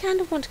 I do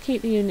kind of want to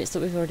keep the units that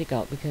we've already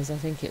got, because I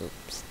think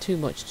it's too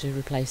much to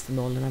replace them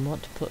all, and I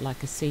want to put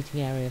like a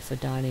seating area for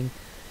dining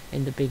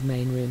in the big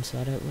main room, so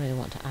I don't really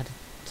want to add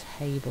a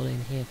table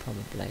in here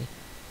probably.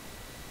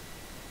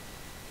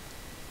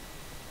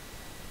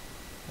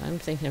 I'm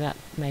thinking about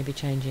maybe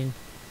changing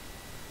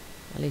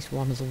at least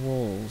one of the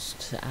walls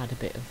to add a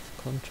bit of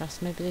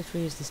contrast. Maybe if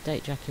we use the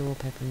state jacket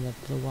wallpaper and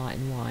the white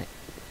and white,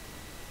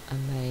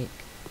 and make...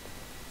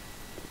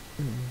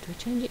 do we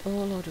change it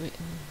all, or do we... do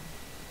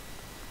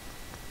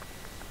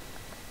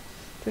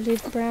we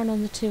leave the brown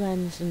on the two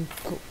ends and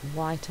put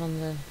white on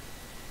the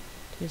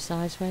two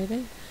sides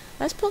maybe?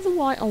 Let's put the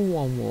white on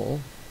one wall,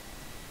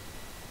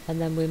 and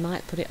then we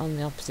might put it on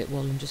the opposite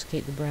wall and just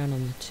keep the brown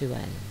on the two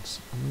ends.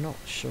 I'm not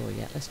sure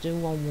yet. Let's do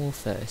one wall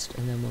first,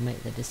 and then we'll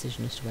make the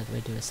decision as to whether we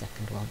do a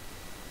second one.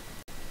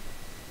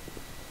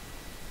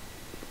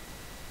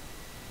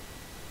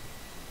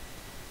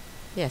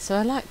 Yeah, so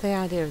I like the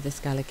idea of this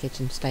galley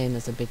kitchen staying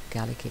as a big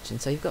galley kitchen.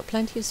 So you've got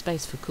plenty of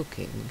space for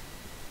cooking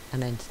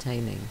and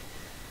entertaining.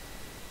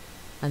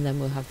 And then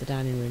we'll have the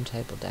dining room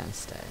table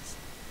downstairs.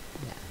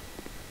 Yeah.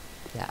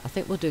 Yeah, I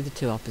think we'll do the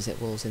two opposite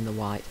walls in the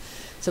white.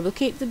 So we'll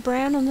keep the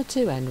brown on the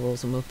two end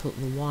walls, and we'll put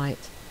the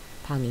white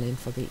panelling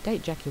for the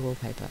date jacket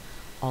wallpaper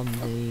on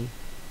the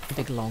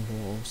big long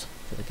walls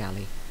for the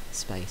galley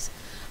space.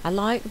 I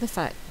like the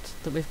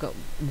fact that we've got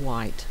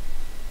white,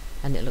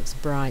 and it looks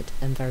bright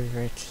and very,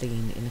 very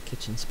clean in a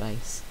kitchen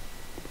space.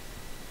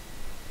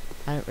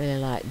 I don't really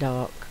like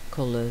dark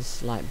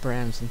colours like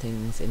browns and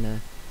things in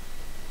a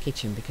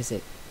kitchen, because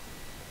it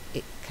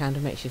kind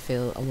of makes you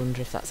feel, I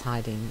wonder if that's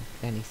hiding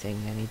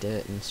anything, any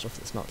dirt and stuff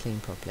that's not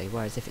cleaned properly.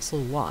 Whereas if it's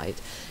all white,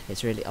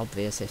 it's really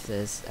obvious if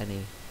there's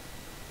any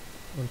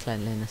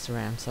uncleanliness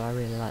around. So I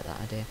really like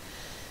that idea.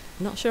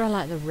 I'm not sure I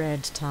like the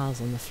red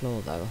tiles on the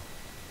floor though.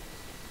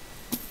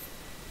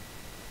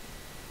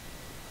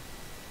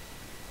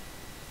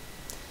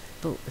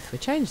 But if we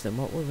change them,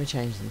 what will we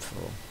change them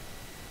for?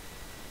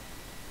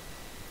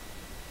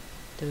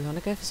 Do we want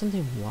to go for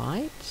something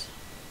white?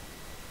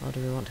 Or do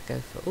we want to go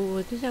for...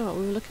 oh, you know what,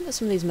 we were looking at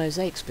some of these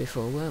mosaics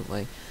before, weren't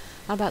we?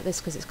 How about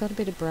this, because it's got a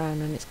bit of brown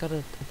and it's got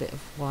a bit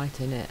of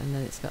white in it, and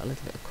then it's got a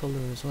little bit of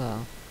colour as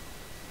well.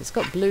 It's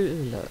got blue,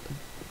 look.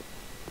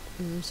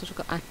 Sort of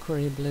got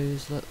aqua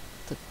blues, look,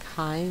 that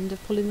kind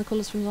of pull in the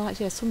colours from the lights.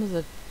 Yeah, some of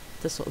the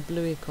sort of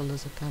bluey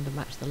colours have kind of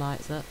matched the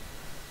lights up.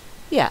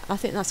 Yeah, I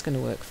think that's going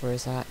to work for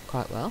us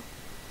quite well.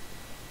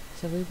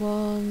 So we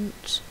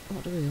want...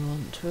 what do we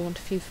want? We want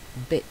a few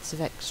bits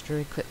of extra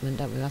equipment,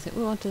 don't we? I think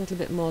we want a little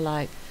bit more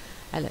like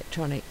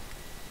electronic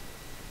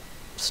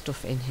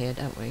stuff in here,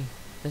 don't we?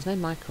 There's no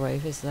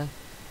microwave, is there?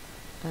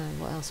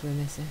 What else are we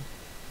missing?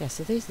 Yeah,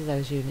 so these are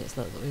those units,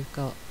 look, that we've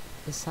got.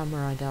 The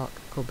Samurai Dark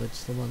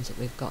cupboards, the ones that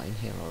we've got in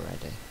here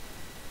already.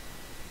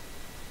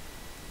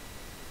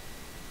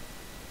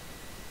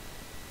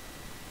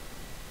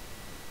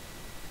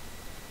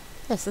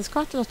 Yes, there's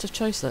quite a lot of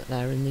choice look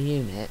there in the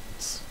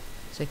units.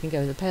 So you can go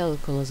with the paler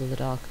colours or the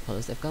darker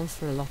colours. They've gone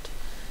for a lot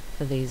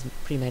for these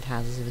pre-made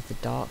houses with the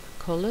dark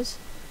colours.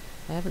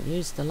 They haven't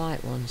used the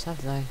light ones,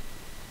 have they?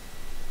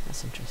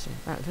 That's interesting.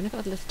 Right, we've only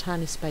got a little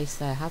tiny space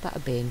there. How about a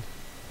bin?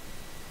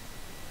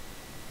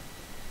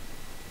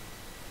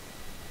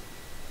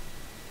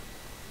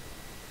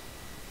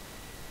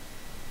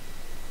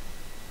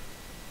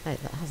 Hey,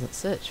 that hasn't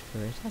searched for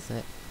it, has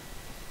it?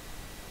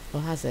 Or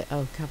has it?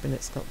 Oh,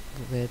 cabinet's got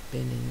the weird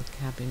bin in the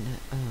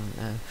cabinet. Oh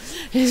no.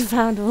 He's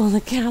found all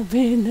the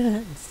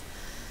cabinets.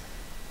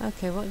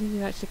 Okay, what did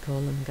you actually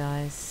call them,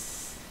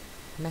 guys?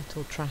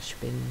 Metal trash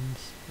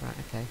bins. Right,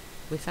 okay.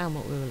 We found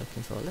what we were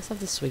looking for. Let's have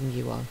the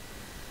swingy one,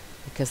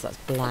 because that's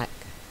black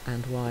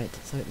and white,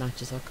 so it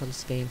matches our colour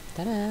scheme.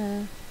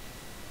 Ta-da!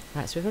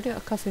 Right, so we've already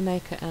got a coffee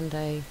maker and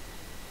a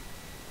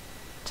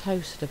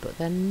toaster, but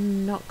they're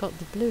not got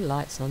the blue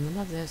lights on them,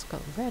 have they? It's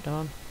got red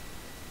on.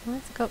 Why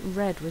have they got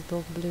red with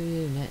all the blue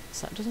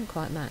units? That doesn't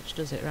quite match,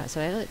 does it? Right, so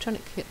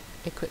electronic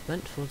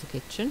equipment for the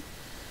kitchen.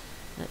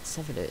 Let's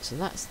have a look. So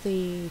that's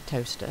the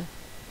toaster.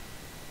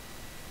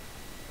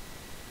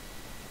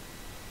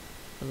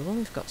 Well, the one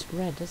we've got's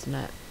red, isn't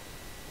it?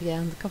 Yeah,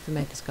 and the coffee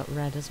maker's got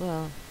red as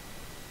well.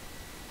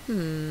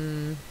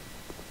 Do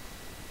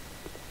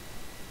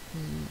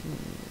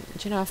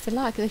you know, I feel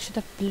like they should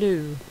have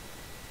blue.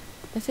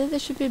 I feel they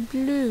should be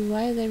blue.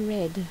 Why are they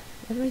red?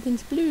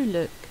 Everything's blue,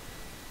 look.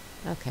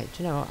 Okay,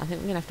 do you know what? I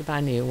think we're going to have to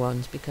buy new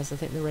ones, because I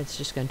think the red's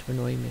just going to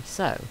annoy me.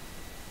 So,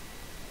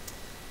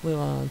 we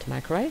want a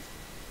microwave.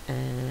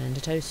 And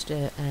a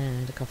toaster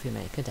and a coffee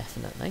maker,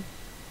 definitely.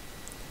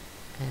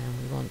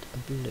 And we want a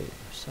blue,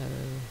 so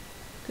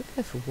could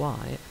go for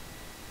white.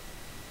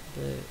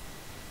 Blue.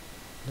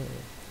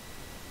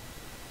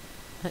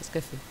 Let's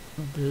go for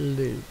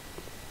blue,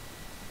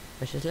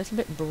 which is a little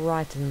bit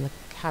brighter than the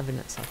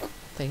cabinets, I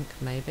think,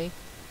 maybe.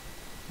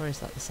 Or is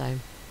that the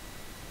same?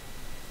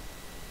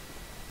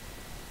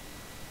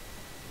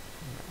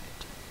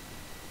 Right.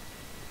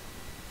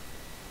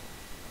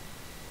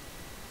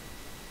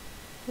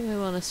 Do we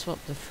want to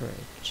swap the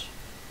fridge?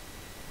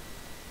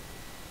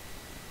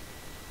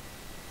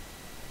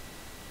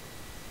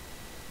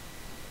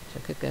 So I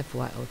could go for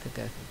white or I could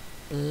go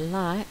for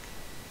black.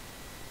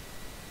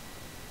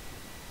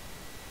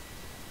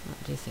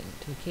 What do you think?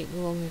 Do we keep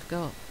the one we've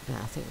got? No,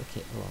 I think we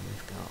keep the one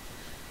we've got.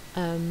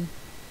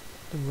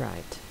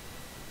 Right.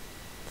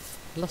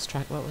 Lost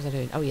track. What was I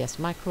doing? Oh yes,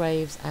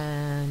 microwaves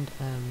and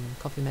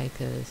coffee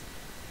makers.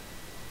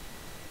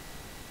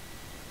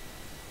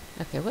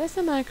 Okay, where's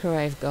the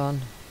microwave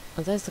gone?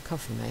 Oh, there's the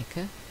coffee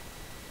maker.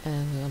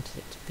 And we wanted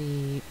it to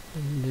be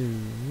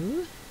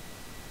blue.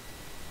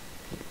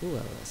 Okay, ooh,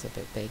 well, that's a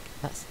bit big.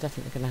 That's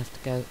definitely going to have to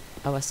go.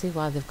 Oh, I see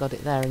why they've got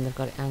it there and they've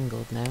got it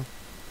angled now.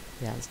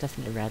 Yeah, it's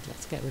definitely red.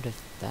 Let's get rid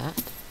of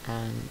that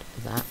and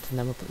that. And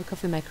then we'll put the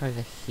coffee maker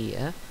over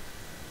here.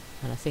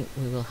 And I think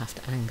we will have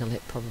to angle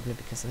it probably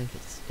because I think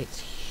it's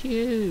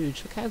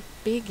huge. Look how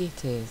big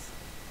it is.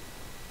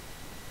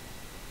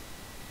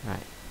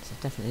 Right, so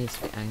it definitely needs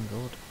to be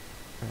angled.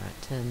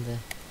 Alright, turn the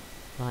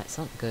lights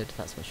on. Good,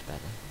 that's much better.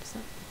 Does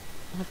that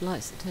have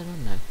lights that turn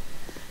on now?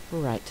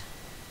 Right.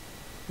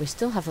 We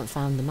still haven't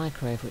found the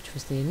microwave, which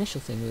was the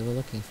initial thing we were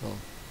looking for.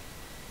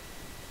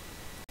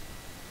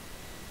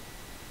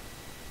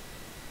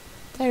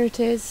 There it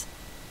is.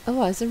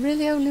 Oh, is there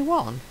really only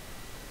one?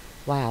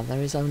 Wow,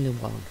 there is only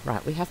one.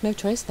 Right, we have no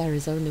choice. There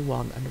is only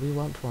one, and we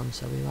want one,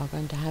 so we are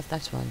going to have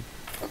that one.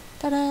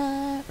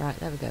 Ta-da! Right,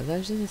 there we go.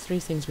 Those are the three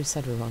things we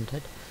said we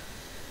wanted.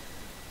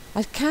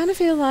 I kind of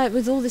feel like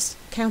with all this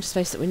counter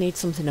space that we need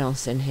something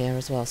else in here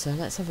as well. So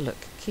let's have a look.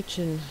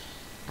 Kitchen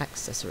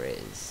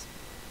accessories.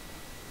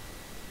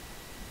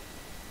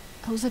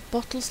 Oh, the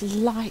bottles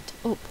light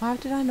up. Why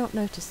did I not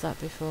notice that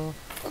before?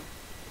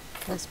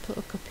 Let's put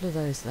a couple of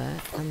those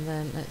there, and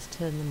then let's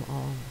turn them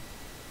on.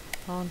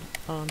 On.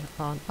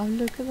 Oh,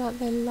 look at that,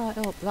 they light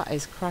up. That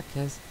is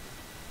crackers.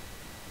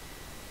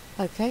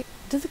 Okay,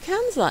 do the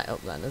cans light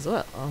up then as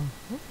well? Oh,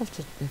 I'll have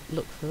to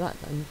look for that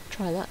and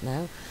try that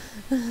now.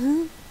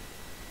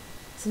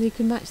 So you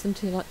can match them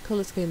to your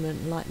colour scheme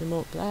and light them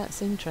up.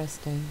 That's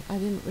interesting. I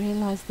didn't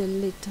realise they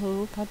lit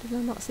up. How did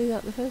I not see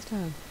that the first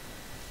time?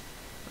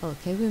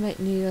 Okay, we make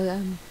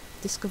new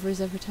discoveries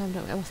every time,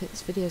 don't we? Oh, I think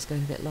this video is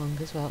going a bit long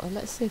as well. Oh,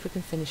 let's see if we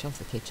can finish off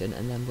the kitchen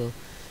and then we'll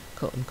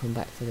cut and come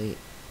back for the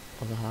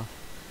other half.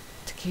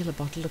 Tequila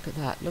bottle, look at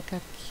that. Look how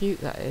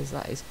cute that is.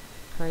 That is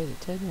crazy.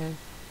 Turn around.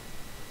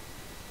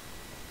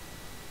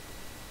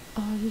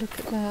 Oh, look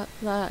at that.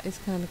 That is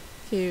kind of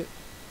cute.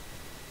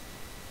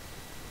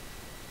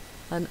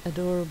 An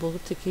adorable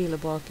tequila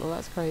bottle.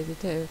 That's crazy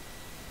too.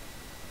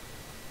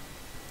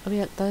 Oh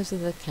yeah, those are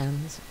the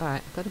cans.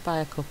 Alright, I've got to buy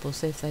a couple,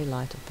 see if they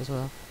light up as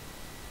well.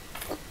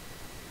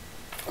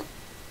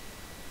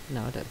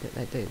 No, I don't think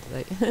they do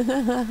they?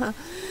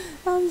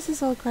 Oh, this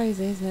is all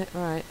crazy, isn't it?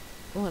 Right,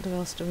 what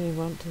else do we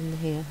want in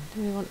here?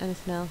 Do we want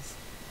anything else?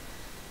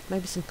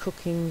 Maybe some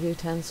cooking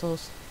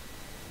utensils.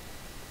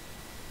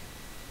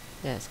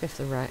 Yeah, let's go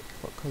for the rack.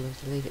 What colour?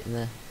 Leave it in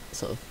the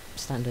sort of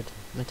standard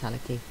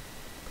metallic-y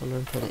colour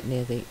and put it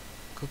near the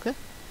cooker.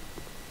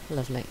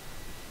 Lovely.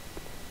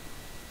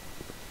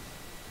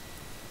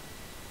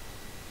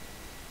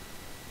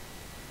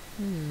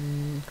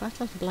 Quite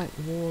a lot of blank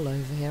wall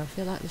over here. I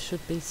feel like there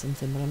should be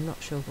something, but I'm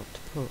not sure what to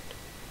put.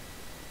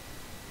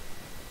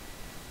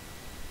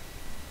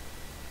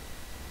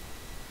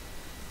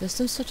 There's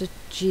some sort of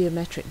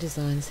geometric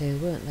designs here,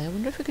 weren't there? I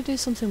wonder if we could do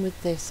something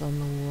with this on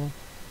the wall.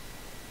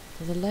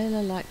 So the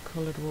Layla light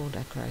coloured wall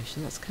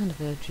decoration. That's kind of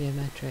a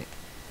geometric.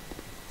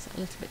 Is that a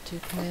little bit too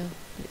pale?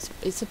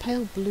 It's a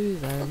pale blue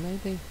though,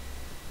 maybe.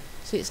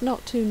 See, it's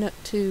not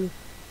too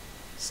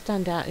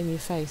stand out in your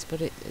face, but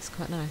it's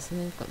quite nice. And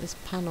then we've got this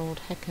panelled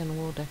Hecken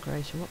wall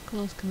decoration. What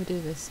colours can we do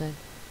this in?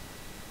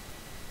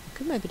 I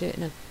could maybe do it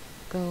in a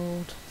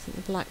gold. I think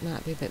the black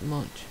might be a bit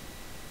much.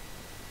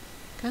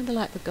 Kind of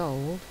like the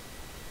gold.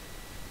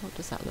 What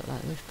does that look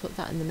like? We've put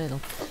that in the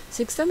middle.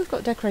 See, because then we've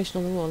got decoration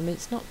on the wall. I mean,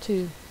 it's not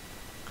too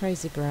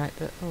crazy bright,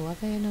 but oh, are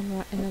they in a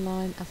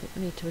line? I think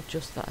we need to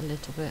adjust that a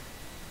little bit.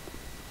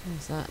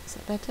 How's that? Is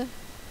that better?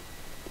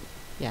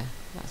 Yeah,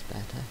 that's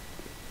better.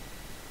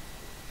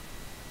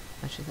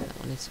 Actually, I think that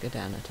one needs to go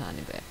down a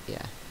tiny bit.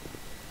 Yeah.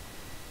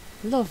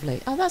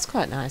 Lovely. Oh, that's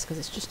quite nice because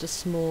it's just a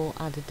small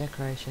added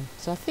decoration.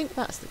 So I think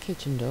that's the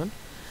kitchen done.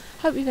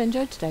 Hope you've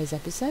enjoyed today's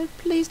episode.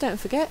 Please don't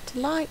forget to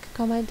like,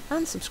 comment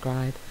and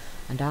subscribe.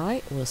 And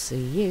I will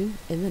see you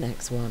in the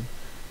next one.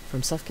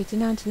 From Soft Kitty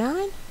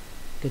 99,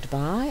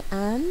 goodbye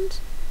and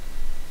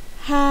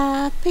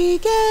happy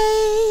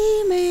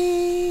gaming!